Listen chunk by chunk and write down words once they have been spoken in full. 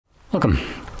Welcome.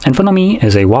 In front of me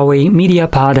is a Huawei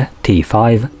Mediapad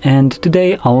T5, and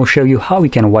today I will show you how we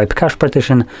can wipe cache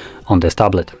partition on this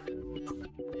tablet.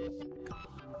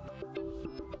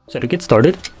 So to get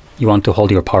started, you want to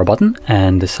hold your power button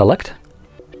and select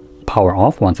power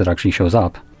off once it actually shows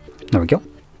up. There we go.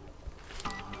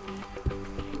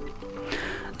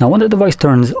 Now when the device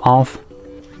turns off,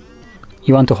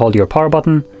 you want to hold your power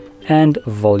button and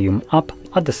volume up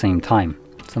at the same time.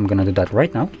 So I'm going to do that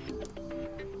right now.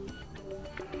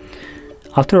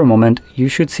 After a moment, you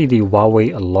should see the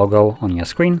Huawei logo on your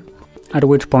screen, at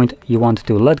which point you want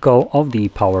to let go of the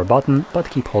power button but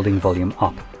keep holding volume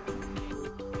up.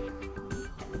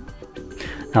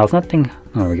 Now if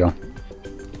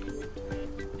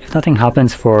nothing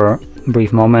happens for a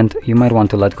brief moment, you might want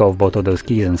to let go of both of those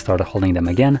keys and start holding them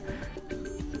again,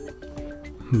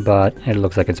 but it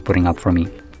looks like it's putting up for me.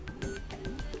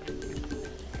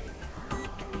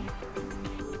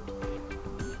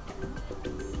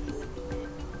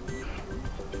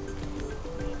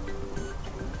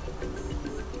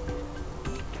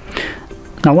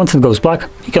 Now once it goes black,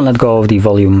 you can let go of the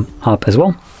volume up as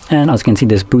well, and as you can see,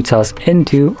 this boots us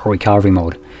into recovery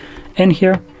mode. In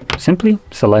here, simply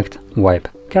select wipe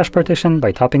cache partition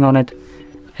by tapping on it.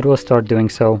 It will start doing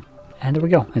so, and there we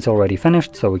go, it's already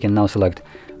finished. So we can now select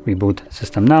reboot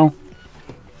system now.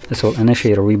 This will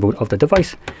initiate a reboot of the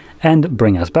device and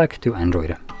bring us back to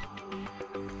Android.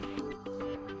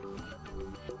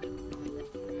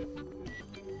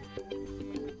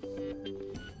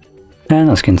 And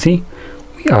as you can see,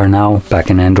 we are now back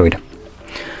in Android.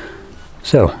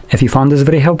 So, if you found this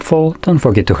very helpful, don't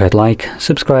forget to hit like,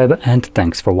 subscribe, and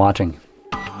thanks for watching.